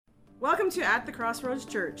Welcome to At the Crossroads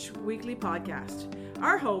Church weekly podcast.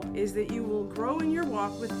 Our hope is that you will grow in your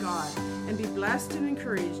walk with God and be blessed and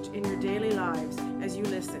encouraged in your daily lives as you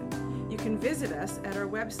listen. You can visit us at our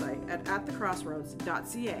website at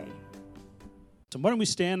atthecrossroads.ca. So why don't we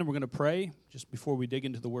stand and we're going to pray just before we dig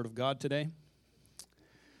into the Word of God today.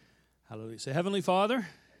 Hallelujah. Say, Heavenly Father,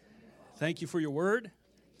 thank you for your Word.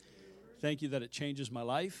 Thank you that it changes my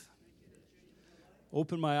life.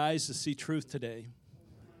 Open my eyes to see truth today.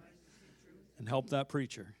 And help that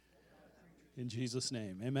preacher. In Jesus'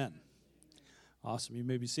 name, amen. Awesome. You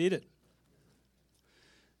may be seated.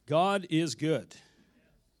 God is good.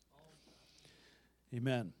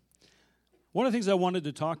 Amen. One of the things I wanted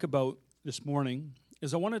to talk about this morning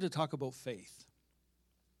is I wanted to talk about faith.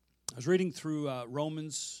 I was reading through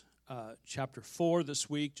Romans chapter 4 this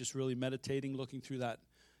week, just really meditating, looking through that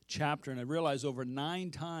chapter, and I realized over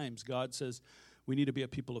 9 times God says we need to be a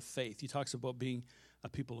people of faith. He talks about being a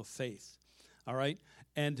people of faith. All right?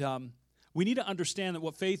 And we need to understand that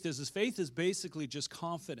what faith is basically just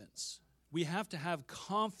confidence. We have to have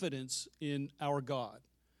confidence in our God,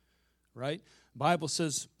 right? The Bible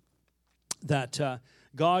says that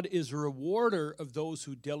God is a rewarder of those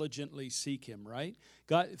who diligently seek Him, right?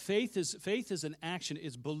 Faith is an action.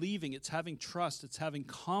 It's believing. It's having trust. It's having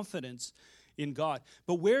confidence in God.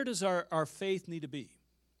 But where does our faith need to be?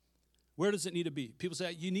 Where does it need to be? People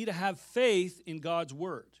say you need to have faith in God's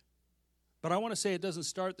Word. But I want to say it doesn't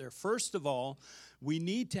start there. First of all, we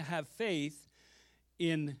need to have faith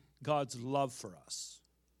in God's love for us.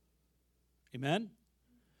 Amen?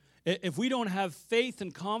 If we don't have faith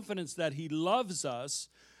and confidence that He loves us,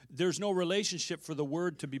 there's no relationship for the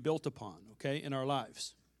Word to be built upon, okay, in our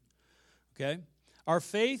lives. Okay? Our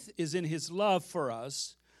faith is in His love for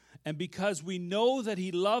us, and because we know that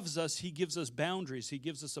He loves us, He gives us boundaries. He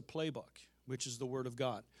gives us a playbook, which is the Word of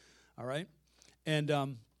God. All right?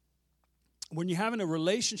 And when you're having a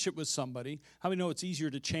relationship with somebody, how many know it's easier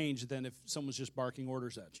to change than if someone's just barking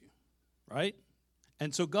orders at you, right?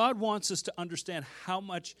 And so God wants us to understand how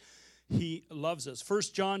much He loves us. 1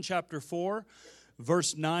 John chapter 4,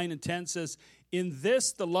 verse 9 and 10 says, "In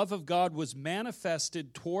this the love of God was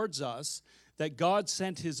manifested towards us, that God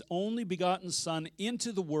sent His only begotten Son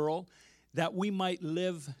into the world that we might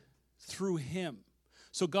live through Him."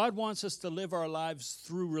 So God wants us to live our lives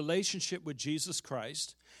through relationship with Jesus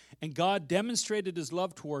Christ. And God demonstrated His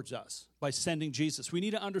love towards us by sending Jesus. We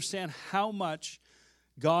need to understand how much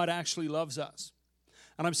God actually loves us.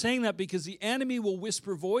 And I'm saying that because the enemy will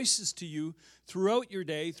whisper voices to you throughout your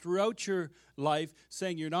day, throughout your life,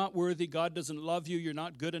 saying you're not worthy, God doesn't love you, you're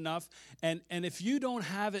not good enough. And if you don't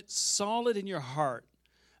have it solid in your heart,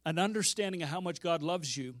 an understanding of how much God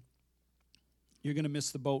loves you, you're going to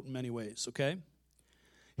miss the boat in many ways, okay?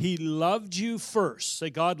 He loved you first. Say,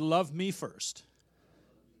 God loved me first.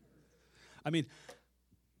 I mean,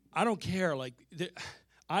 I don't care.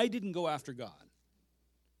 I didn't go after God.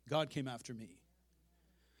 God came after me.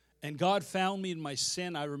 And God found me in my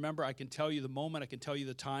sin. I remember, I can tell you the moment, I can tell you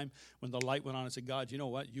the time when the light went on and said, God, you know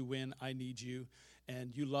what? You win. I need you.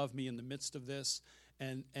 And you love me in the midst of this.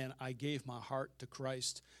 And I gave my heart to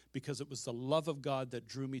Christ because it was the love of God that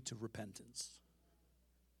drew me to repentance.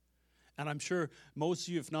 And I'm sure most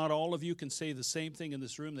of you, if not all of you, can say the same thing in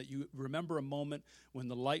this room, that you remember a moment when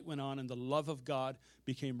the light went on and the love of God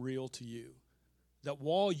became real to you. That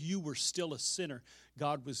while you were still a sinner,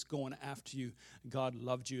 God was going after you. God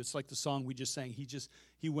loved you. It's like the song we just sang.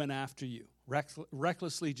 He went after you.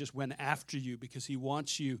 Recklessly just went after you because He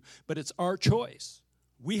wants you. But it's our choice.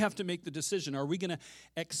 We have to make the decision. Are we going to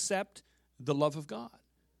accept the love of God?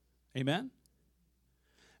 Amen?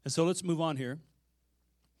 And so let's move on here.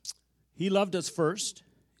 He loved us first.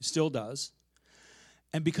 He still does.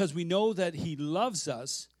 And because we know that He loves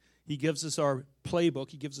us, He gives us our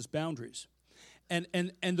playbook. He gives us boundaries. And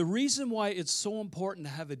the reason why it's so important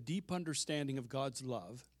to have a deep understanding of God's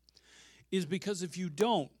love is because if you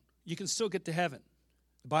don't, you can still get to heaven.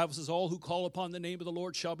 The Bible says, all who call upon the name of the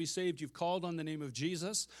Lord shall be saved. You've called on the name of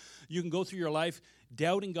Jesus. You can go through your life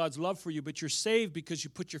doubting God's love for you, but you're saved because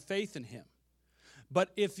you put your faith in Him.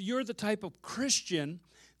 But if you're the type of Christian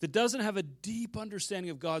that doesn't have a deep understanding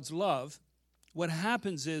of God's love, what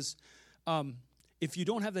happens is, if you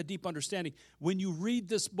don't have that deep understanding, when you read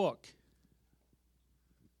this book,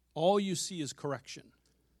 all you see is correction.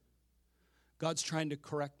 God's trying to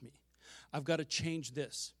correct me. I've got to change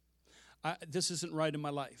this. This isn't right in my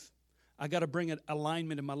life. I got to bring an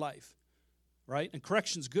alignment in my life, right? And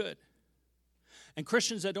correction's good. And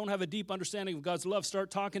Christians that don't have a deep understanding of God's love start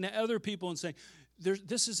talking to other people and saying,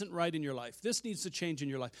 this isn't right in your life. This needs to change in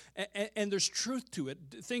your life. And there's truth to it.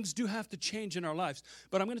 Things do have to change in our lives.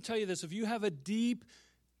 But I'm going to tell you this. If you have a deep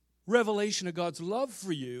revelation of God's love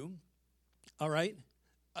for you, all right,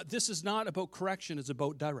 this is not about correction, it's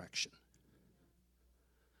about direction.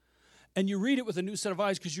 And you read it with a new set of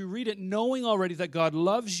eyes because you read it knowing already that God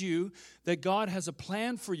loves you, that God has a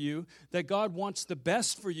plan for you, that God wants the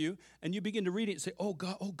best for you. And you begin to read it and say,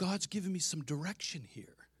 God's giving me some direction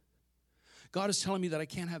here. God is telling me that I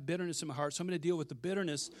can't have bitterness in my heart, so I'm going to deal with the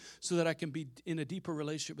bitterness so that I can be in a deeper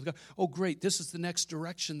relationship with God. Oh, great, this is the next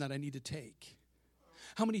direction that I need to take.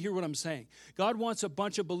 How many hear what I'm saying? God wants a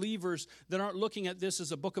bunch of believers that aren't looking at this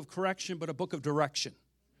as a book of correction, but a book of direction.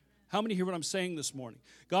 How many hear what I'm saying this morning?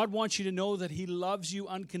 God wants you to know that He loves you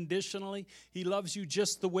unconditionally. He loves you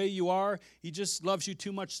just the way you are. He just loves you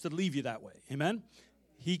too much to leave you that way. Amen?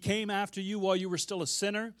 He came after you while you were still a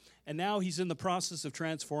sinner, and now He's in the process of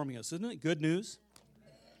transforming us. Isn't it good news?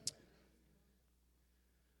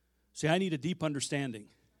 See, I need a deep understanding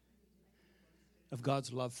of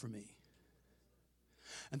God's love for me.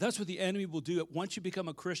 And that's what the enemy will do. Once you become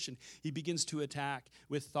a Christian, he begins to attack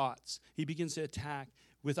with thoughts. He begins to attack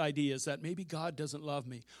with ideas that maybe God doesn't love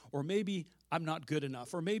me, or maybe I'm not good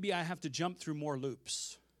enough, or maybe I have to jump through more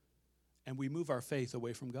loops. And we move our faith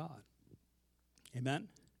away from God. Amen?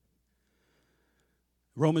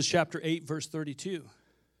 Romans chapter 8, verse 32.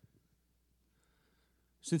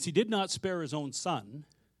 Since He did not spare His own Son,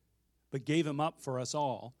 but gave Him up for us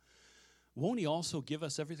all, won't He also give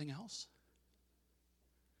us everything else?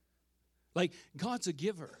 Like, God's a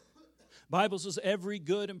giver. Bible says every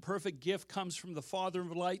good and perfect gift comes from the Father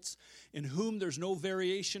of lights, in whom there's no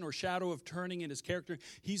variation or shadow of turning in His character.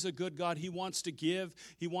 He's a good God. He wants to give.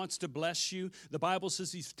 He wants to bless you. The Bible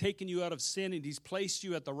says He's taken you out of sin and He's placed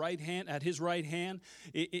you at the right hand, at His right hand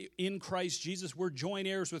in Christ Jesus. We're joint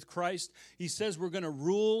heirs with Christ. He says we're going to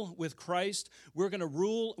rule with Christ. We're going to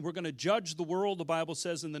rule. We're going to judge the world, the Bible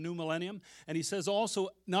says, in the new millennium. And He says also,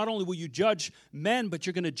 not only will you judge men, but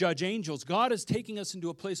you're going to judge angels. God is taking us into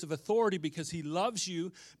a place of authority because He loves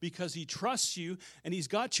you, because He trusts you, and He's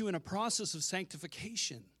got you in a process of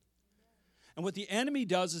sanctification. And what the enemy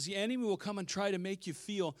does is the enemy will come and try to make you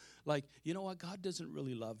feel like, you know what, God doesn't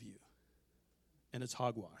really love you. And it's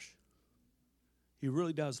hogwash. He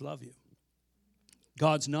really does love you.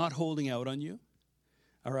 God's not holding out on you,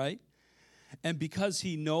 all right? And because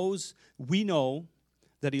He knows, we know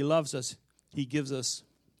that He loves us, He gives us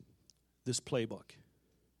this playbook.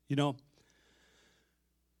 You know,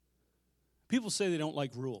 people say they don't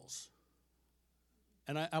like rules.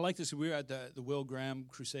 And I like this. We were at the Will Graham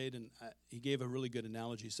crusade, and he gave a really good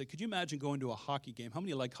analogy. He said, could you imagine going to a hockey game? How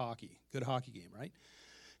many like hockey? Good hockey game, right?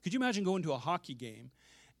 Could you imagine going to a hockey game,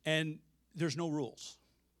 and there's no rules?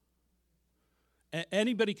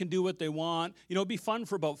 Anybody can do what they want. You know, it'd be fun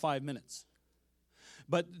for about 5 minutes.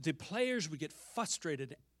 But the players would get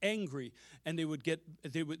frustrated, angry, and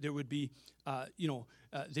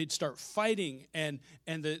they'd start fighting, and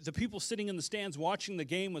the people sitting in the stands watching the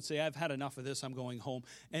game would say, I've had enough of this, I'm going home.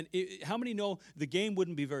 And how many know the game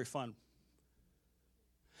wouldn't be very fun?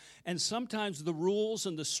 And sometimes the rules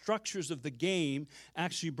and the structures of the game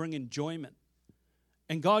actually bring enjoyment.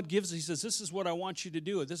 And God gives, He says, this is what I want you to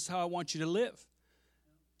do. This is how I want you to live.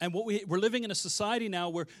 And we're living in a society now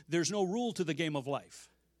where there's no rule to the game of life.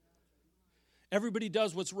 Everybody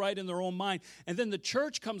does what's right in their own mind. And then the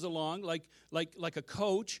church comes along like a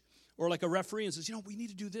coach or like a referee and says, you know, we need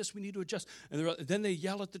to do this, we need to adjust. And then they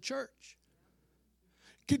yell at the church.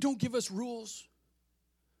 Don't give us rules.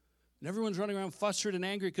 And everyone's running around frustrated and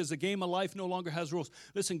angry because the game of life no longer has rules.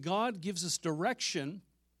 Listen, God gives us direction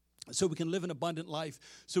so we can live an abundant life,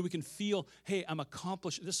 so we can feel, hey, I'm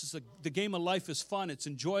accomplished. The game of life is fun. It's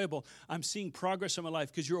enjoyable. I'm seeing progress in my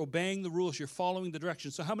life because you're obeying the rules. You're following the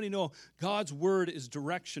direction. So how many know God's word is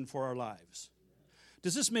direction for our lives?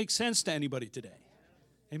 Does this make sense to anybody today?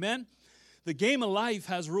 Amen? The game of life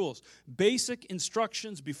has rules. Basic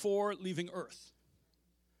instructions before leaving earth.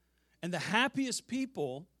 And the happiest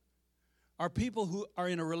people are people who are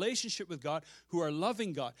in a relationship with God, who are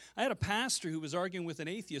loving God. I had a pastor who was arguing with an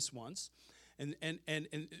atheist once, and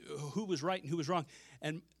who was right and who was wrong.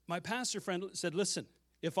 And my pastor friend said, listen,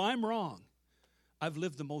 if I'm wrong, I've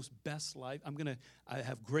lived the most best life. I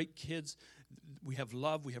have great kids. We have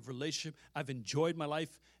love. We have relationship. I've enjoyed my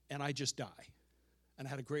life, and I just die. And I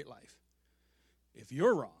had a great life. If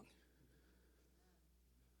you're wrong,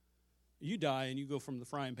 you die and you go from the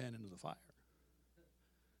frying pan into the fire.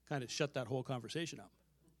 Kind of shut that whole conversation up.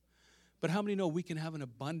 But how many know we can have an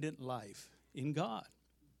abundant life in God?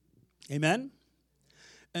 Amen?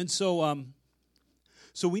 And so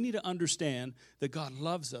we need to understand that God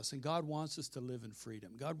loves us and God wants us to live in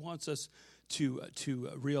freedom. God wants us to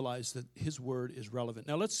realize that His word is relevant.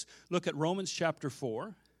 Now let's look at Romans chapter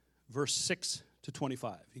 4, verse 6 to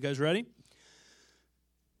 25. You guys ready?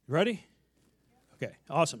 You ready? Okay,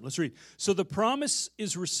 awesome. Let's read. So the promise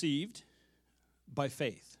is received by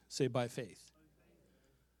faith. Say by faith.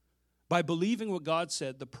 By believing what God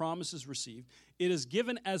said, the promise is received. It is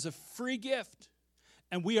given as a free gift.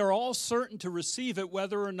 And we are all certain to receive it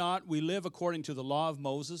whether or not we live according to the law of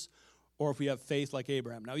Moses or if we have faith like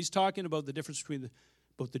Abraham. Now, he's talking about the difference between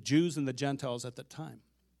both the Jews and the Gentiles at that time.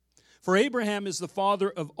 For Abraham is the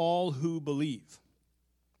father of all who believe.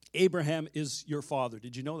 Abraham is your father.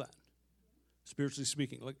 Did you know that? Spiritually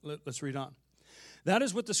speaking. Let's read on. That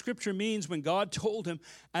is what the scripture means when God told him,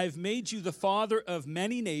 I've made you the father of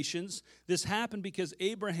many nations. This happened because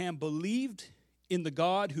Abraham believed in the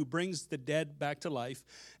God who brings the dead back to life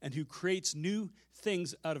and who creates new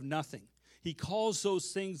things out of nothing. He calls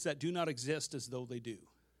those things that do not exist as though they do.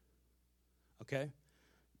 Okay?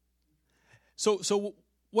 So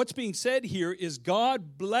what's being said here is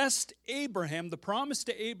God blessed Abraham. The promise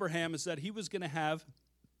to Abraham is that he was going to have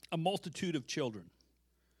a multitude of children,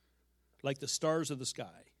 like the stars of the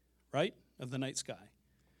sky, right? Of the night sky.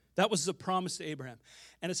 That was the promise to Abraham.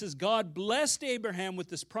 And it says God blessed Abraham with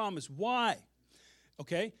this promise. Why?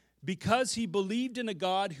 Okay? Because he believed in a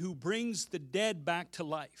God who brings the dead back to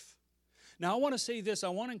life. Now, I want to say this. I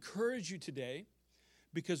want to encourage you today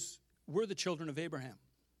because we're the children of Abraham.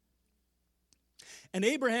 And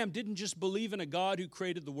Abraham didn't just believe in a God who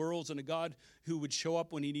created the worlds and a God who would show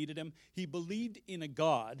up when he needed him. He believed in a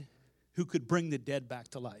God who could bring the dead back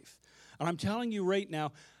to life. And I'm telling you right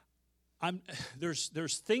now,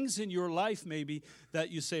 there's things in your life maybe that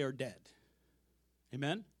you say are dead.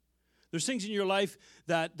 Amen? There's things in your life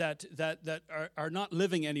that are not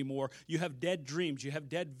living anymore. You have dead dreams. You have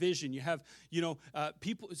dead vision. You have,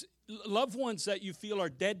 people, loved ones that you feel are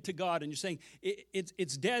dead to God. And you're saying,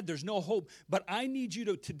 it's dead. There's no hope. But I need you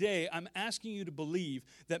to, today, I'm asking you to believe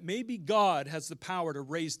that maybe God has the power to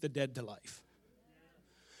raise the dead to life.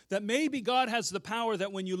 That maybe God has the power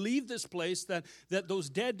that when you leave this place, that those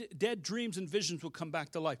dead dreams and visions will come back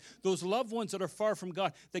to life. Those loved ones that are far from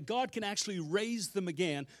God, that God can actually raise them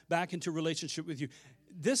again back into relationship with you.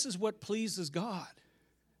 This is what pleases God,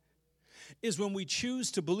 is when we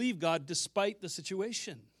choose to believe God despite the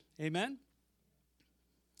situation. Amen?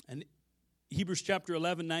 And Hebrews chapter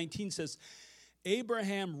 11, 19 says,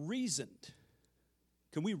 Abraham reasoned.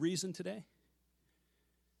 Can we reason today?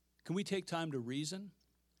 Can we take time to reason?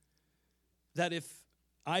 That if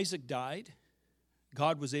Isaac died,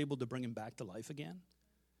 God was able to bring him back to life again?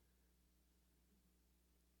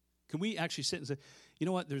 Can we actually sit and say, you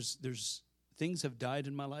know what, there's things have died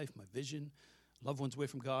in my life, my vision, loved ones away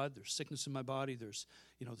from God, there's sickness in my body, there's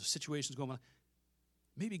situations going on.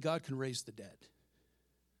 Maybe God can raise the dead.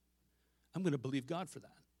 I'm going to believe God for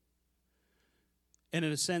that. And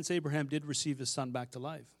in a sense, Abraham did receive his son back to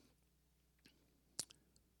life.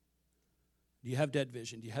 Do you have dead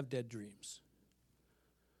vision? Do you have dead dreams?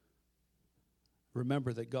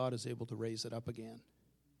 Remember that God is able to raise it up again.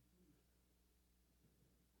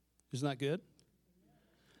 Isn't that good?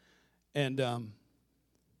 And I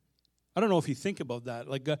don't know if you think about that.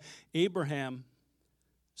 Like Abraham's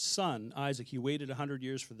son, Isaac, he waited 100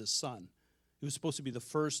 years for this son. He was supposed to be the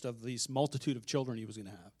first of these multitude of children he was going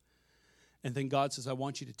to have. And then God says, I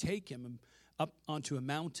want you to take him up onto a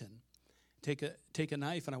mountain. Take a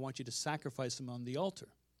knife, and I want you to sacrifice him on the altar.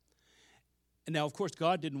 And now, of course,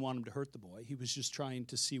 God didn't want him to hurt the boy. He was just trying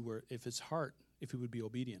to see if he would be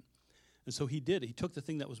obedient. And so he did. He took the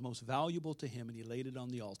thing that was most valuable to him, and he laid it on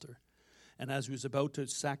the altar. And as he was about to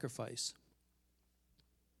sacrifice,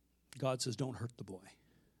 God says, don't hurt the boy,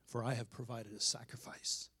 for I have provided a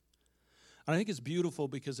sacrifice. And I think it's beautiful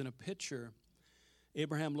because in a picture,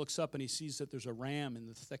 Abraham looks up and he sees that there's a ram in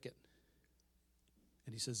the thicket.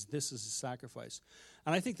 And he says, this is a sacrifice.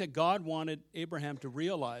 And I think that God wanted Abraham to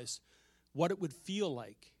realize what it would feel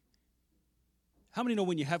like. How many know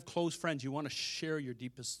when you have close friends, you want to share your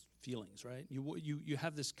deepest feelings, right? You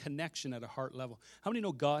have this connection at a heart level. How many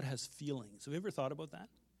know God has feelings? Have you ever thought about that?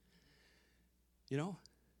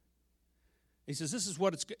 He says, this is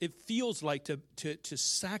what it feels like to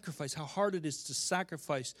sacrifice, how hard it is to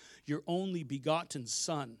sacrifice your only begotten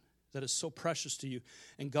son that is so precious to you.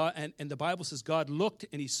 And God, and the Bible says God looked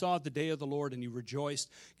and he saw the day of the Lord and he rejoiced.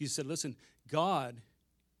 He said, listen, God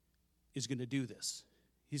is going to do this.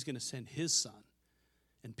 He's going to send his son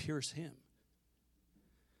and pierce him.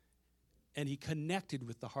 And he connected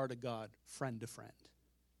with the heart of God, friend to friend.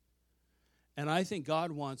 And I think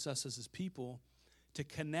God wants us as his people to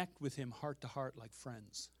connect with him heart to heart like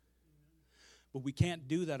friends. But we can't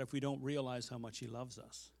do that if we don't realize how much he loves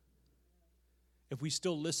us. If we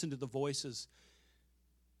still listen to the voices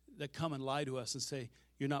that come and lie to us and say,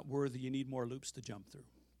 you're not worthy. You need more loops to jump through.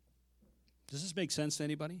 Does this make sense to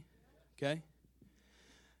anybody? Okay.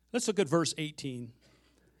 Let's look at verse 18.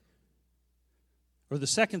 Or the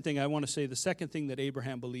second thing I want to say, the second thing that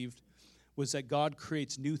Abraham believed was that God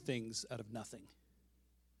creates new things out of nothing.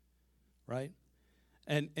 Right?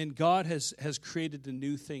 And God has created a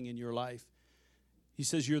new thing in your life. He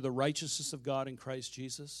says you're the righteousness of God in Christ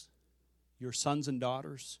Jesus. You're sons and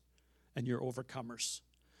daughters, and you're overcomers.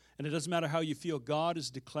 And it doesn't matter how you feel, God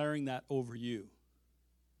is declaring that over you.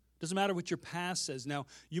 Doesn't matter what your past says. Now,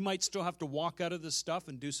 you might still have to walk out of this stuff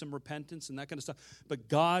and do some repentance and that kind of stuff, but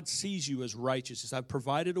God sees you as righteous. He says, I've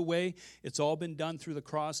provided a way. It's all been done through the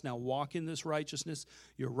cross. Now walk in this righteousness.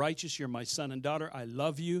 You're righteous. You're my son and daughter. I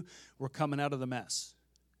love you. We're coming out of the mess.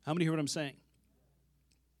 How many hear what I'm saying?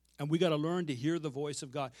 And we got to learn to hear the voice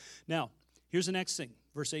of God. Now, here's the next thing,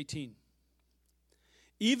 verse 18.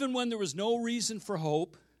 Even when there was no reason for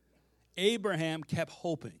hope, Abraham kept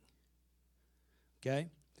hoping.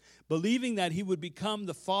 Okay? Believing that he would become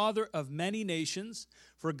the father of many nations,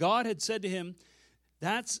 for God had said to him,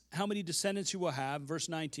 that's how many descendants you will have, verse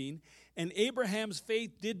 19. And Abraham's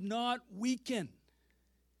faith did not weaken.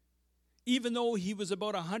 Even though he was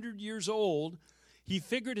about 100 years old, he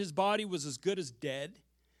figured his body was as good as dead,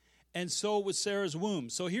 and so was Sarah's womb.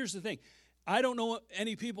 So here's the thing. I don't know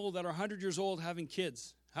any people that are 100 years old having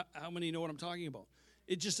kids. How many know what I'm talking about?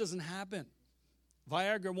 It just doesn't happen.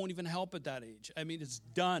 Viagra won't even help at that age. I mean, it's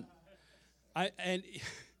done.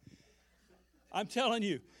 I'm telling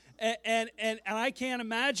you. And I can't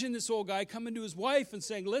imagine this old guy coming to his wife and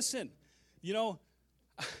saying, listen, you know,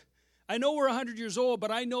 I know we're 100 years old,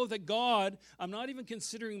 but I know that God, I'm not even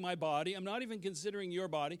considering my body. I'm not even considering your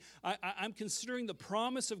body. I'm considering the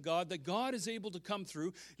promise of God, that God is able to come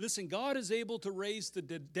through. Listen, God is able to raise the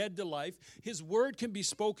dead to life. His word can be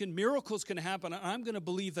spoken. Miracles can happen. I'm going to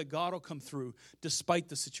believe that God will come through despite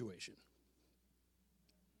the situation.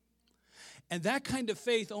 And that kind of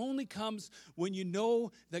faith only comes when you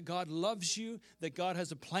know that God loves you, that God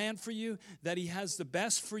has a plan for you, that he has the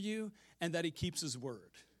best for you, and that he keeps his word.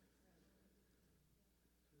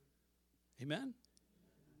 Amen?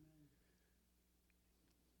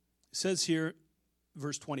 It says here,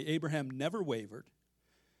 verse 20, Abraham never wavered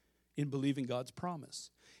in believing God's promise.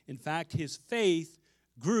 In fact, his faith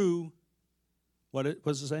grew, what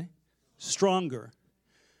does it say? Stronger.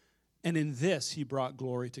 And in this, he brought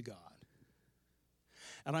glory to God.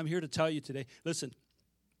 And I'm here to tell you today, listen,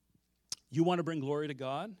 you want to bring glory to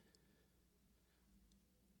God?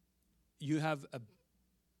 You have a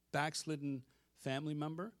backslidden family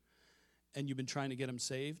member, and you've been trying to get him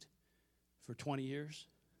saved for 20 years,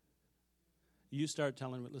 you start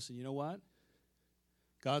telling him, listen, you know what?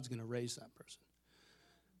 God's going to raise that person.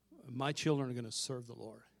 My children are going to serve the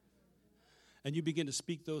Lord. And you begin to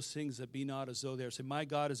speak those things that be not as though they are. Say, my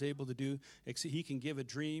God is able to do, he can give a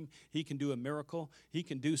dream, he can do a miracle, he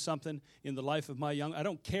can do something in the life of my young. I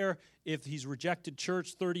don't care if he's rejected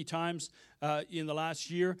church 30 times in the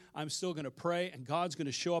last year, I'm still going to pray, and God's going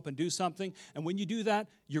to show up and do something. And when you do that,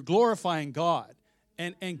 you're glorifying God.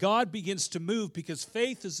 And God begins to move, because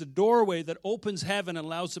faith is the doorway that opens heaven and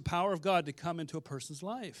allows the power of God to come into a person's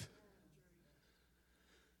life.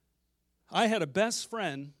 I had a best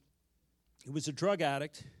friend who was a drug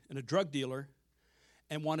addict and a drug dealer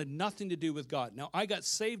and wanted nothing to do with God. Now, I got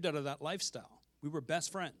saved out of that lifestyle. We were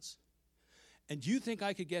best friends. And do you think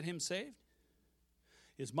I could get him saved?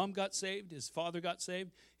 His mom got saved. His father got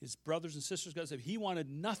saved. His brothers and sisters got saved. He wanted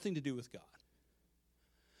nothing to do with God.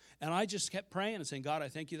 And I just kept praying and saying, God, I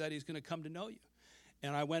thank you that he's going to come to know you.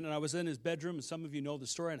 And I went and I was in his bedroom, and some of you know the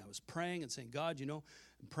story, and I was praying and saying, God, you know,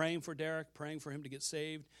 I'm praying for Derek, praying for him to get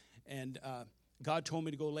saved. And God told me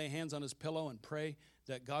to go lay hands on his pillow and pray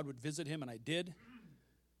that God would visit him, and I did.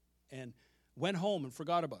 And went home and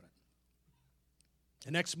forgot about it.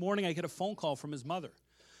 The next morning, I get a phone call from his mother.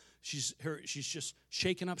 She's just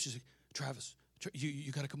shaking up. She's like, Travis,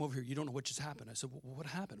 you got to come over here. You don't know what just happened. I said, well, what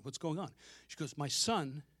happened? What's going on? She goes, my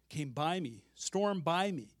son came by me, stormed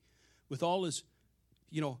by me with all his,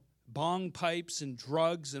 bong pipes and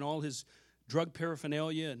drugs and all his drug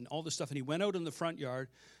paraphernalia and all this stuff. And he went out in the front yard,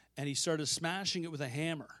 and he started smashing it with a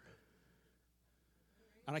hammer.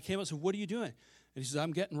 And I came up and said, what are you doing? And he says,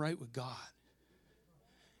 I'm getting right with God.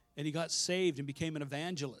 And he got saved and became an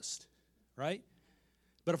evangelist, right?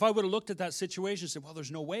 But if I would have looked at that situation and said, well,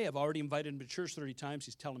 there's no way. I've already invited him to church 30 times.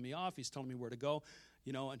 He's telling me off. He's telling me where to go,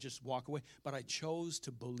 and just walk away. But I chose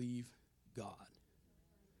to believe God.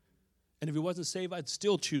 And if he wasn't saved, I'd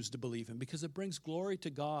still choose to believe him, because it brings glory to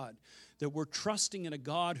God that we're trusting in a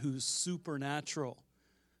God who's supernatural.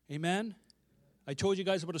 Amen? I told you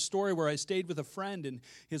guys about a story where I stayed with a friend and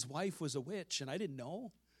his wife was a witch, and I didn't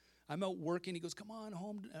know. I'm out working. He goes, come on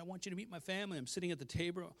home. I want you to meet my family. I'm sitting at the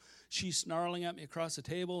table. She's snarling at me across the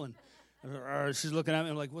table, and she's looking at me.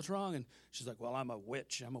 I'm like, what's wrong? And she's like, well, I'm a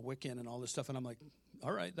witch. I'm a Wiccan and all this stuff. And I'm like,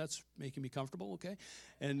 all right, that's making me comfortable, okay?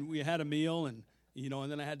 And we had a meal, and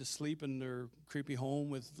then I had to sleep in their creepy home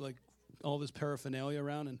with, like, all this paraphernalia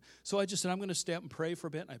around. And so I just said, I'm going to stay up and pray for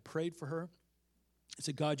a bit. And I prayed for her. I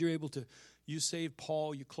said, God, you saved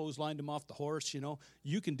Paul. You clotheslined him off the horse,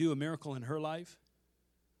 You can do a miracle in her life.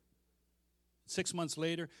 6 months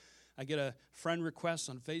later, I get a friend request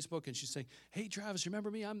on Facebook, and she's saying, hey, Travis, remember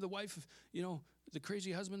me? I'm the wife of, the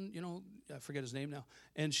crazy husband, I forget his name now.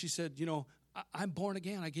 And she said, I'm born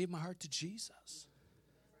again. I gave my heart to Jesus.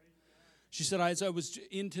 She said, as I was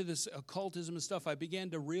into this occultism and stuff, I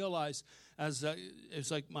began to realize it's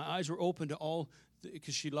like my eyes were open to all,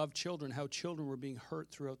 because she loved children, how children were being hurt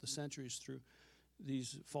throughout the centuries through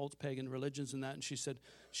these false pagan religions and that. And she said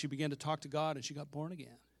she began to talk to God, and she got born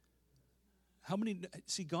again.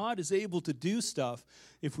 God is able to do stuff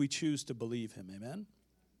if we choose to believe him. Amen?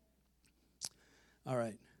 All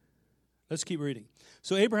right. Let's keep reading.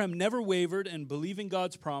 So Abraham never wavered in believing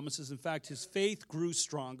God's promises. In fact, his faith grew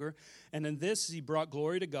stronger. And in this, he brought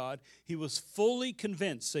glory to God. He was fully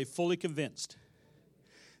convinced, say fully convinced,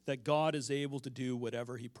 that God is able to do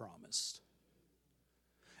whatever he promised.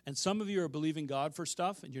 And some of you are believing God for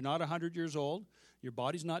stuff, and you're not 100 years old. Your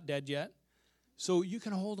body's not dead yet. So you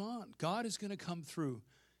can hold on. God is going to come through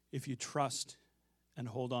if you trust and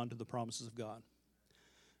hold on to the promises of God.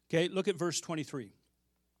 Okay, look at verse 23.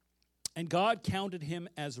 And God counted him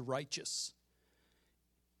as righteous.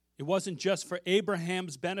 It wasn't just for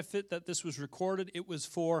Abraham's benefit that this was recorded. It was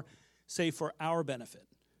for our benefit.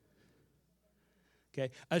 Okay,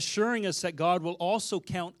 assuring us that God will also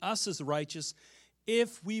count us as righteous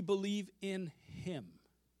if we believe in him,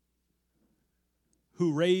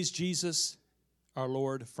 who raised Jesus our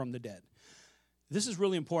Lord from the dead. This is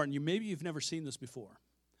really important. Maybe you've never seen this before,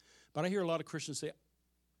 but I hear a lot of Christians say,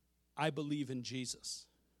 I believe in Jesus.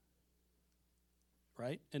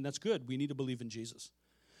 Right? And that's good. We need to believe in Jesus.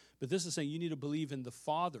 But this is saying you need to believe in the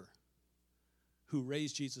Father who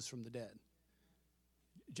raised Jesus from the dead.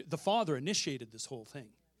 The Father initiated this whole thing.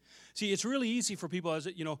 See, it's really easy for people,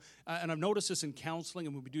 and I've noticed this in counseling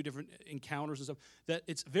and when we do different encounters and stuff, that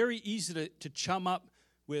it's very easy to chum up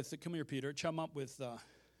with, come here, Peter, chum up with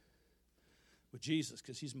Jesus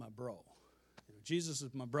because he's my bro. Jesus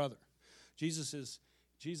is my brother. Jesus is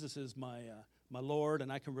my Lord,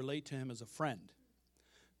 and I can relate to him as a friend.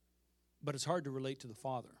 But it's hard to relate to the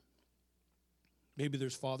Father. Maybe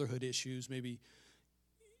there's fatherhood issues. Maybe,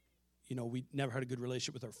 we never had a good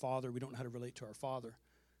relationship with our Father. We don't know how to relate to our Father.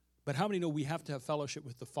 But how many know we have to have fellowship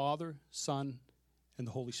with the Father, Son, and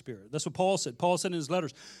the Holy Spirit? That's what Paul said. Paul said in his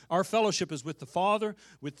letters, our fellowship is with the Father,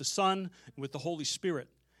 with the Son, and with the Holy Spirit.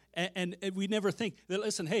 And we never think that,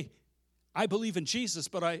 listen, hey, I believe in Jesus,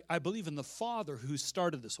 but I believe in the Father who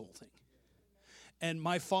started this whole thing. And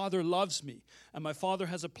my Father loves me, and my Father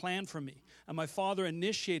has a plan for me, and my Father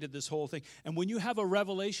initiated this whole thing. And when you have a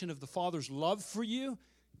revelation of the Father's love for you,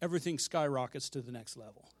 everything skyrockets to the next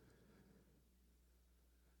level.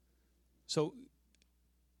 So,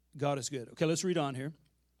 God is good. Okay, let's read on here.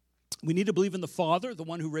 We need to believe in the Father, the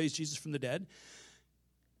one who raised Jesus from the dead.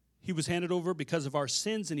 He was handed over because of our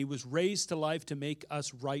sins, and he was raised to life to make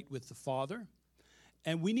us right with the Father.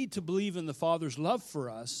 And we need to believe in the Father's love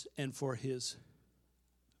for us and for his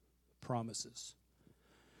promises.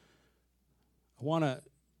 I want to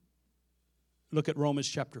look at Romans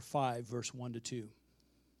chapter 5, verse 1 to 2.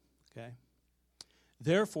 Okay?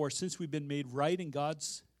 Therefore, since we've been made right in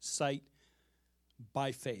God's sight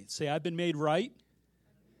by faith. Say, I've been made right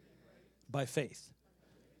by faith.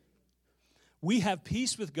 We have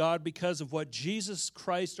peace with God because of what Jesus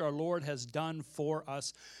Christ our Lord has done for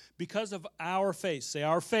us. Because of our faith. Say,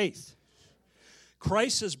 our faith.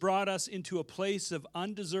 Christ has brought us into a place of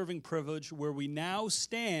undeserving privilege where we now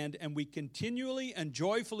stand and we continually and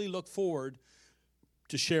joyfully look forward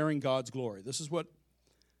to sharing God's glory. This is what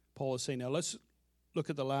Paul is saying. Now let's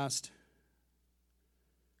look at the last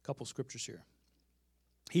couple scriptures here.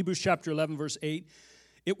 Hebrews chapter 11, verse 8.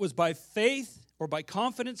 It was by faith or by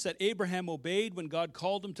confidence that Abraham obeyed when God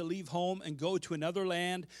called him to leave home and go to another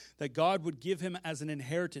land that God would give him as an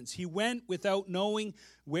inheritance. He went without knowing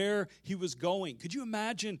where he was going. Could you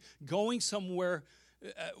imagine going somewhere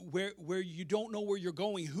where you don't know where you're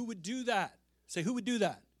going? Who would do that? Say, who would do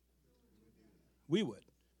that? We would.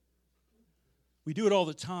 We do it all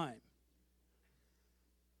the time.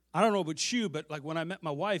 I don't know about you, but like when I met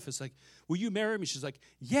my wife, it's like, will you marry me? She's like,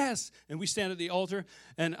 yes. And we stand at the altar,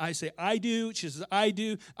 and I say, I do. She says, I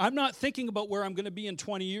do. I'm not thinking about where I'm going to be in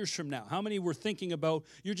 20 years from now. How many were thinking about,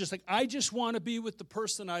 you're just like, I just want to be with the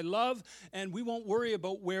person I love, and we won't worry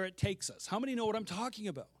about where it takes us. How many know what I'm talking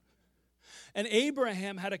about? And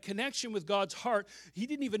Abraham had a connection with God's heart. He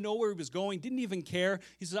didn't even know where he was going, didn't even care.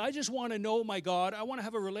 He said, I just want to know my God. I want to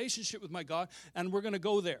have a relationship with my God, and we're going to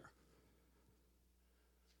go there.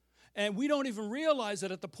 And we don't even realize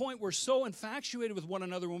that at the point we're so infatuated with one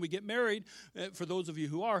another when we get married, for those of you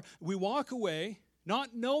who are, we walk away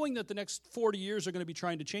not knowing that the next 40 years are going to be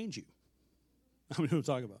trying to change you. I mean, what I'm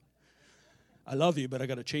talking about. I love you, but I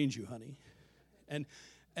got to change you, honey.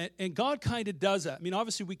 And God kind of does that. I mean,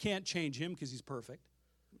 obviously we can't change him because he's perfect,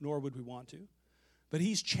 nor would we want to. But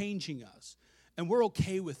he's changing us. And we're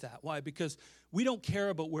okay with that. Why? Because we don't care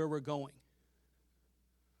about where we're going.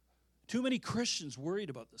 Too many Christians worried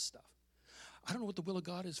about this stuff. I don't know what the will of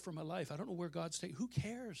God is for my life. I don't know where God's taking. Who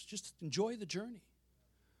cares? Just enjoy the journey.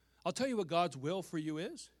 I'll tell you what God's will for you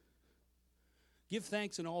is. Give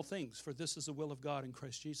thanks in all things, for this is the will of God in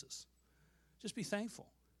Christ Jesus. Just be thankful.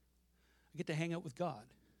 I get to hang out with God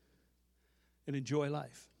and enjoy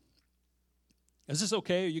life. Is this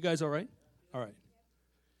okay? Are you guys all right? All right.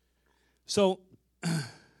 So,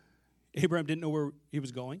 Abraham didn't know where he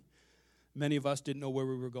was going. Many of us didn't know where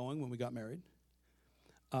we were going when we got married.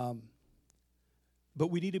 But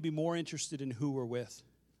we need to be more interested in who we're with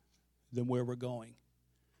than where we're going.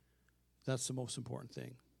 That's the most important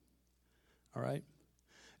thing. All right?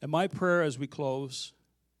 And my prayer as we close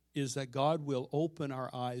is that God will open our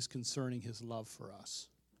eyes concerning his love for us.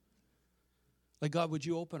 Like, God, would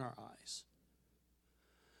you open our eyes?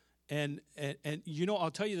 And you know, I'll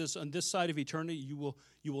tell you this, on this side of eternity, you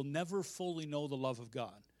will never fully know the love of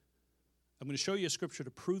God. I'm going to show you a scripture to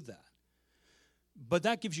prove that. But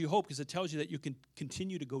that gives you hope because it tells you that you can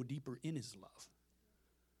continue to go deeper in his love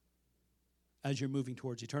as you're moving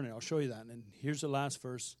towards eternity. I'll show you that. And here's the last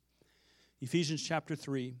verse. Ephesians chapter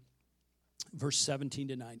 3, verse 17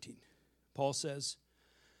 to 19. Paul says,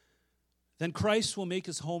 then Christ will make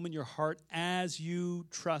his home in your heart as you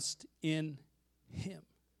trust in him.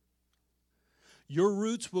 Your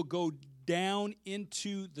roots will go down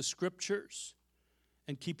into the scriptures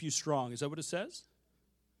and keep you strong. Is that what it says?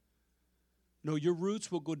 No, your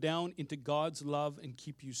roots will go down into God's love and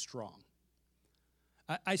keep you strong.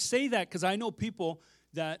 I say that because I know people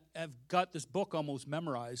that have got this book almost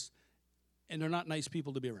memorized, and they're not nice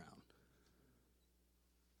people to be around.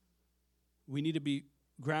 We need to be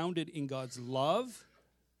grounded in God's love.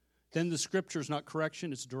 Then the scripture is not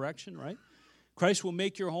correction, it's direction, right? Christ will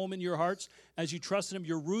make your home in your hearts. As you trust in him,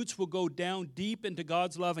 your roots will go down deep into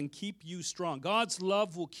God's love and keep you strong. God's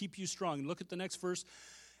love will keep you strong. Look at the next verse.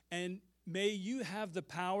 And may you have the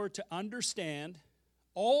power to understand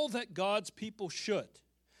all that God's people should.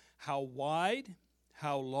 How wide,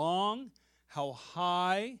 how long, how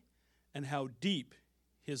high, and how deep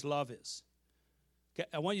his love is. Okay,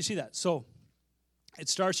 I want you to see that. So it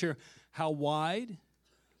starts here. How wide?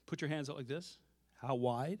 Put your hands out like this. How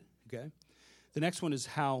wide? Okay. The next one is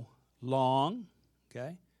how long,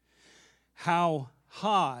 okay? How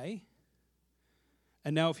high,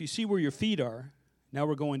 and now if you see where your feet are, now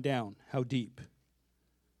we're going down. How deep?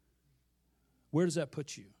 Where does that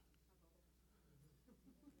put you?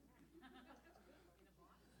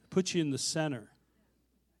 Put you in the center.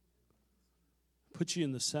 Put you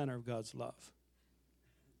in the center of God's love.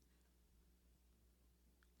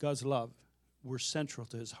 God's love, we're central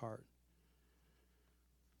to his heart.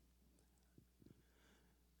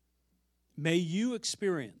 May you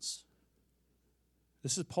experience,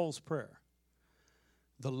 this is Paul's prayer,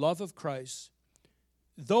 the love of Christ,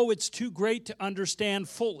 though it's too great to understand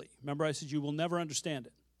fully. Remember I said you will never understand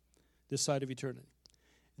it this side of eternity.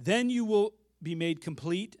 Then you will be made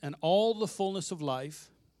complete and all the fullness of life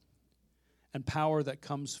and power that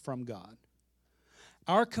comes from God.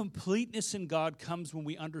 Our completeness in God comes when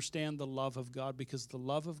we understand the love of God, because the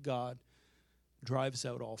love of God drives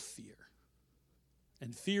out all fear.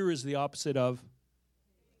 And fear is the opposite of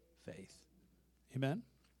faith. Amen?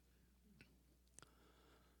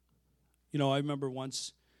 You know, I remember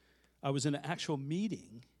once I was in an actual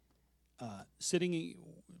meeting, sitting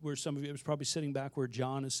where some of you, I was probably sitting back where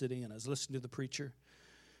John is sitting, and I was listening to the preacher.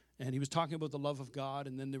 And he was talking about the love of God,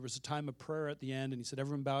 and then there was a time of prayer at the end, and he said,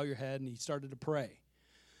 everyone bow your head, and he started to pray.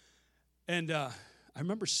 And I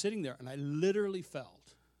remember sitting there, and I literally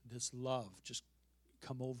felt this love just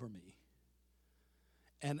come over me.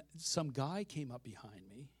 And some guy came up behind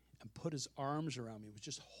me and put his arms around me, was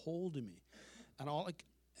just holding me.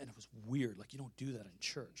 And And it was weird. Like, you don't do that in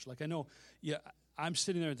church. Like, I know, I'm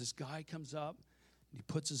sitting there, and this guy comes up, and he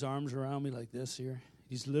puts his arms around me like this here.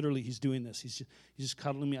 He's doing this. He's just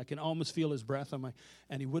cuddling me. I can almost feel his breath on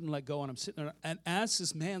and he wouldn't let go. And I'm sitting there, and as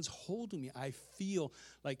this man's holding me, I feel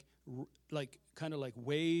like kind of like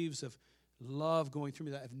waves of love going through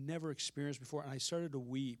me that I've never experienced before. And I started to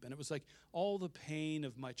weep. And it was like all the pain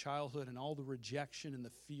of my childhood and all the rejection and the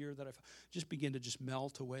fear that I just began to just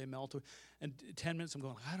melt away. And 10 minutes, I'm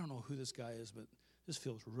going, I don't know who this guy is, but this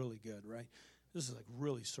feels really good, right? This is like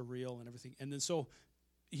really surreal and everything. And then so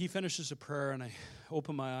he finishes a prayer, and I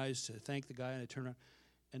open my eyes to thank the guy, and I turn around,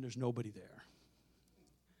 and there's nobody there.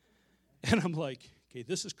 And I'm like, okay,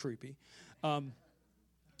 this is creepy. But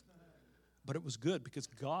it was good because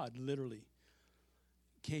God literally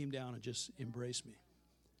came down and just embraced me.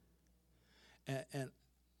 And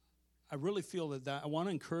I really feel that I want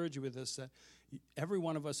to encourage you with this, that every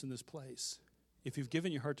one of us in this place, if you've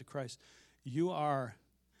given your heart to Christ, you are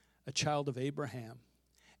a child of Abraham.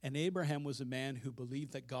 And Abraham was a man who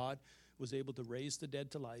believed that God was able to raise the dead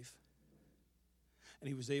to life. And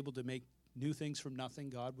he was able to make new things from nothing.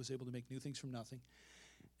 God was able to make new things from nothing.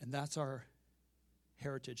 And that's our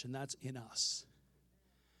heritage, and that's in us.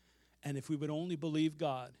 And if we would only believe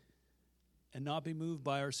God and not be moved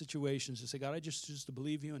by our situations, and say, God, I just to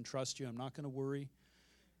believe you and trust you, I'm not going to worry,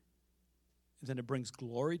 then it brings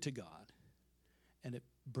glory to God, and it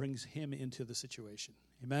brings him into the situation.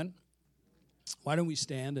 Amen? Why don't we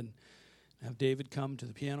stand and have David come to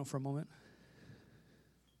the piano for a moment?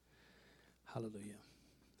 Hallelujah.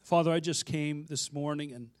 Father, I just came this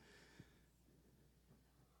morning, and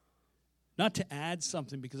not to add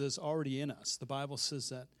something because it's already in us. The Bible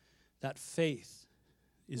says that faith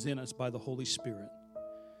is in us by the Holy Spirit.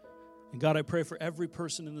 And God, I pray for every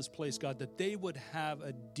person in this place, God, that they would have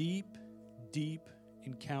a deep, deep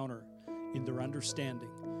encounter in their understanding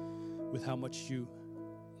with how much you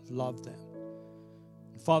love them.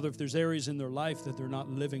 Father, if there's areas in their life that they're not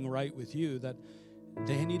living right with you, that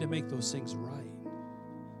they need to make those things right.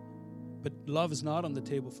 But love is not on the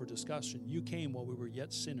table for discussion. You came while we were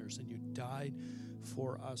yet sinners, and you died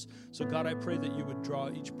for us. So God, I pray that you would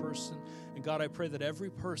draw each person. And God, I pray that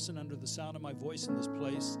every person under the sound of my voice in this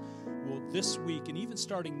place will this week, and even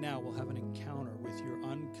starting now, will have an encounter with your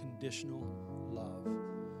unconditional love.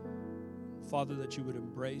 Father, that you would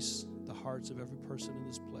embrace the hearts of every person in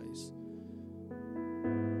this place.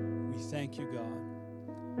 We thank you,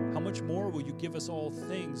 God. How much more will you give us all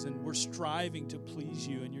things? And we're striving to please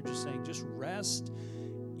you. And you're just saying, just rest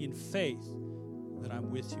in faith that I'm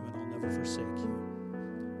with you and I'll never forsake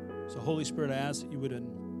you. So Holy Spirit, I ask that you would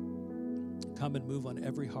come and move on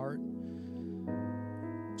every heart.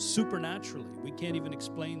 Supernaturally. We can't even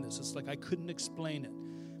explain this. It's like I couldn't explain it.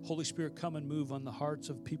 Holy Spirit, come and move on the hearts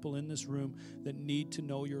of people in this room that need to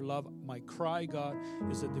know your love. My cry, God,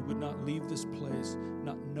 is that they would not leave this place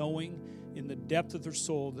not knowing in the depth of their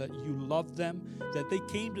soul that you love them, that they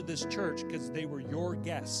came to this church because they were your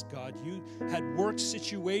guests, God. You had worked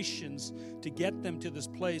situations to get them to this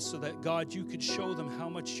place so that, God, you could show them how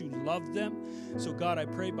much you love them. So, God, I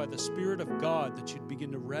pray by the Spirit of God that you'd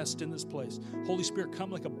begin to rest in this place. Holy Spirit, come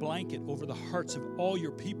like a blanket over the hearts of all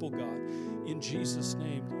your people, God. In Jesus'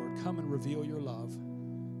 name, Lord, come and reveal your love.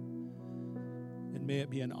 And may it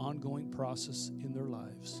be an ongoing process in their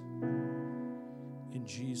lives. In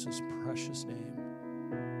Jesus' precious name.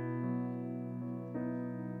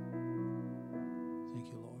 Thank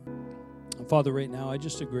you, Lord. And Father, right now, I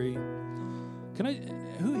just agree.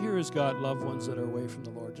 Who here has got loved ones that are away from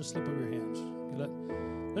the Lord? Just slip up your hands.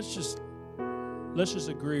 Let's just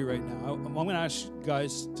agree right now. I'm going to ask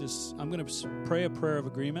guys, I'm going to pray a prayer of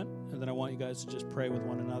agreement, and then I want you guys to just pray with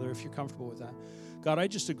one another if you're comfortable with that. God, I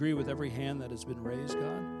just agree with every hand that has been raised,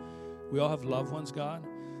 God. We all have loved ones, God.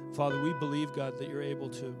 Father, we believe, God, that you're able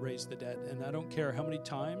to raise the dead. And I don't care how many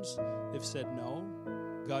times they've said no.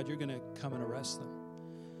 God, you're going to come and arrest them.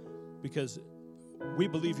 Because we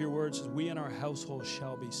believe your word says, we and our household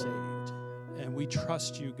shall be saved. And we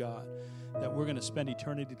trust you, God, that we're going to spend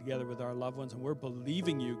eternity together with our loved ones. And we're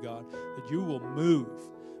believing you, God, that you will move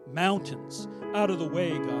mountains out of the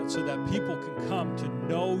way, God, so that people can come to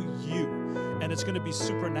know you. And it's going to be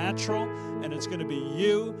supernatural, and it's going to be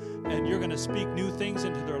you, and you're going to speak new things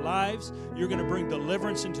into their lives. You're going to bring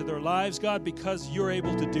deliverance into their lives, God, because you're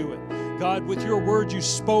able to do it. God, with your word you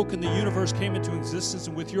spoke and the universe came into existence.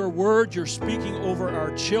 And with your word, you're speaking over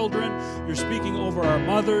our children. You're speaking over our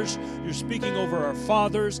mothers. You're speaking over our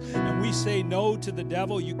fathers. And we say no to the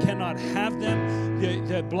devil. You cannot have them.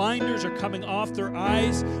 The blinders are coming off their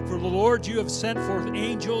eyes. For the Lord, you have sent forth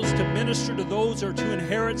angels to minister to those who are to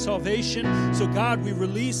inherit salvation. So God, we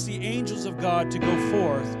release the angels of God to go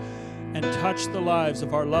forth and touch the lives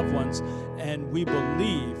of our loved ones. And we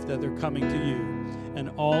believe that they're coming to you. And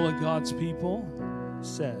all of God's people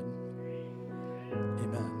said,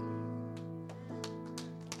 amen.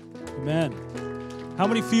 Amen. How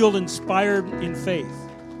many feel inspired in faith?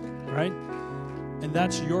 Right? And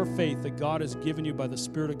that's your faith that God has given you by the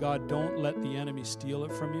Spirit of God. Don't let the enemy steal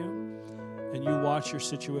it from you. And you watch your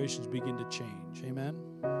situations begin to change. Amen?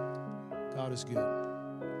 God is good.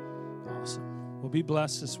 Awesome. Well, be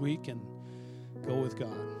blessed this week and go with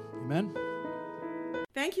God. Amen?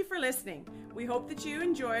 Thank you for listening. We hope that you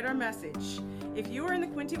enjoyed our message. If you are in the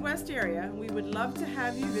Quinte West area, we would love to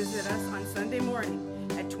have you visit us on Sunday morning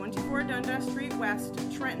at 24 Dundas Street West,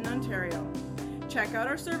 Trenton, Ontario. Check out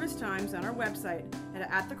our service times on our website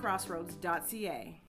at atthecrossroads.ca.